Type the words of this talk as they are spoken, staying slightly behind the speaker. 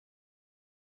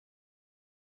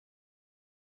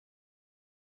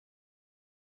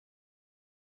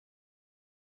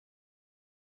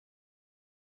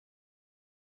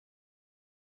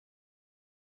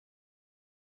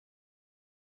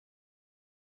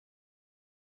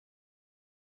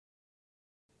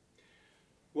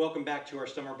Welcome back to our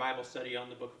summer Bible study on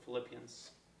the book of Philippians.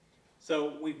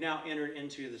 So we've now entered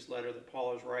into this letter that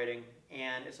Paul is writing,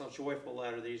 and it's a joyful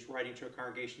letter that he's writing to a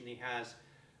congregation that he has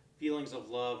feelings of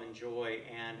love and joy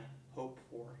and hope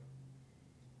for.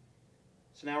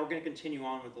 So now we're going to continue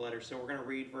on with the letter. So we're going to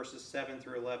read verses 7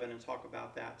 through 11 and talk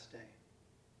about that today.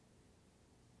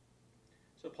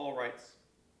 So Paul writes,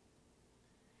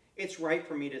 "It's right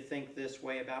for me to think this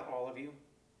way about all of you,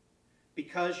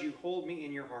 because you hold me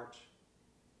in your heart.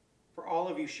 For all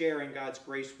of you share in God's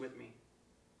grace with me,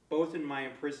 both in my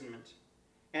imprisonment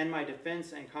and my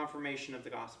defense and confirmation of the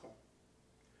gospel.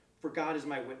 For God is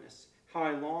my witness, how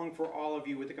I long for all of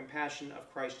you with the compassion of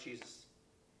Christ Jesus.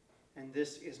 And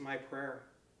this is my prayer,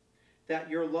 that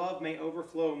your love may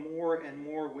overflow more and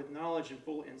more with knowledge and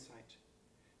full insight,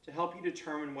 to help you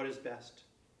determine what is best,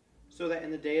 so that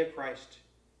in the day of Christ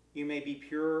you may be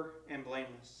pure and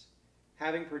blameless,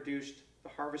 having produced the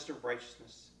harvest of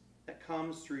righteousness that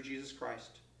comes through Jesus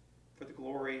Christ, for the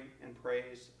glory and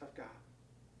praise of God."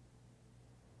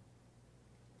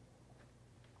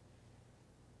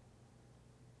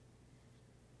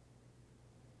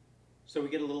 So we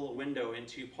get a little window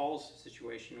into Paul's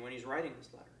situation when he's writing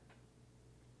this letter.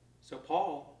 So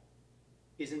Paul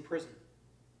is in prison.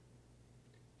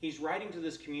 He's writing to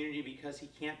this community because he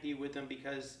can't be with them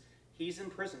because he's in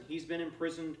prison. He's been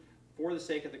imprisoned for the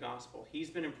sake of the gospel.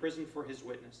 He's been imprisoned for his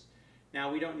witness. Now,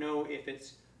 we don't know if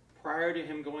it's prior to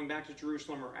him going back to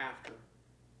Jerusalem or after,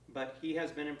 but he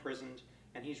has been imprisoned,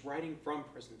 and he's writing from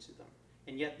prison to them.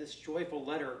 And yet this joyful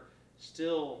letter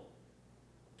still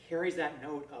carries that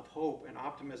note of hope and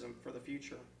optimism for the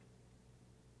future.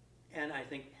 And I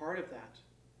think part of that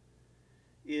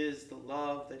is the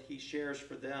love that he shares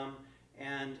for them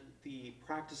and the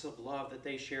practice of love that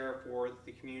they share for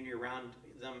the community around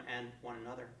them and one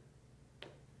another.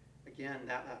 Again,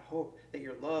 that hope that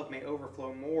your love may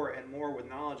overflow more and more with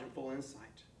knowledge and full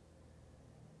insight.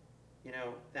 You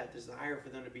know, that desire for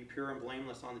them to be pure and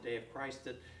blameless on the day of Christ,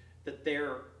 that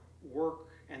their work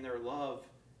and their love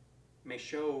may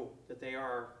show that they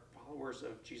are followers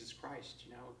of Jesus Christ.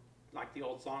 You know, like the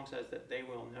old song says, that they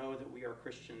will know that we are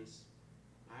Christians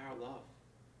by our love,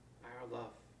 by our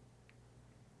love.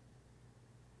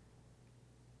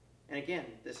 And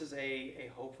again, this is a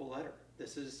hopeful letter.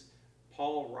 This is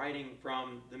Paul writing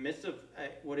from the midst of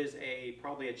what is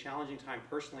probably a challenging time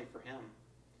personally for him,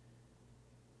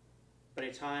 but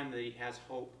a time that he has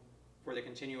hope for the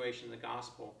continuation of the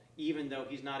gospel, even though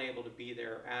he's not able to be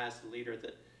there as the leader,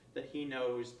 that he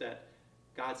knows that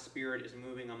God's Spirit is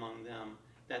moving among them,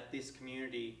 that this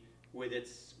community with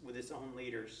its own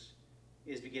leaders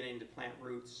is beginning to plant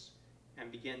roots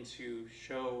and begin to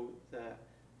show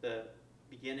the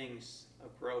beginnings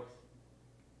of growth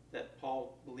that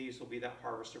Paul believes will be that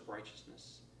harvest of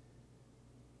righteousness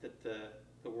that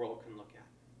the world can look at.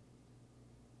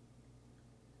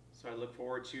 So I look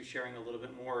forward to sharing a little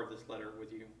bit more of this letter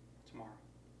with you tomorrow.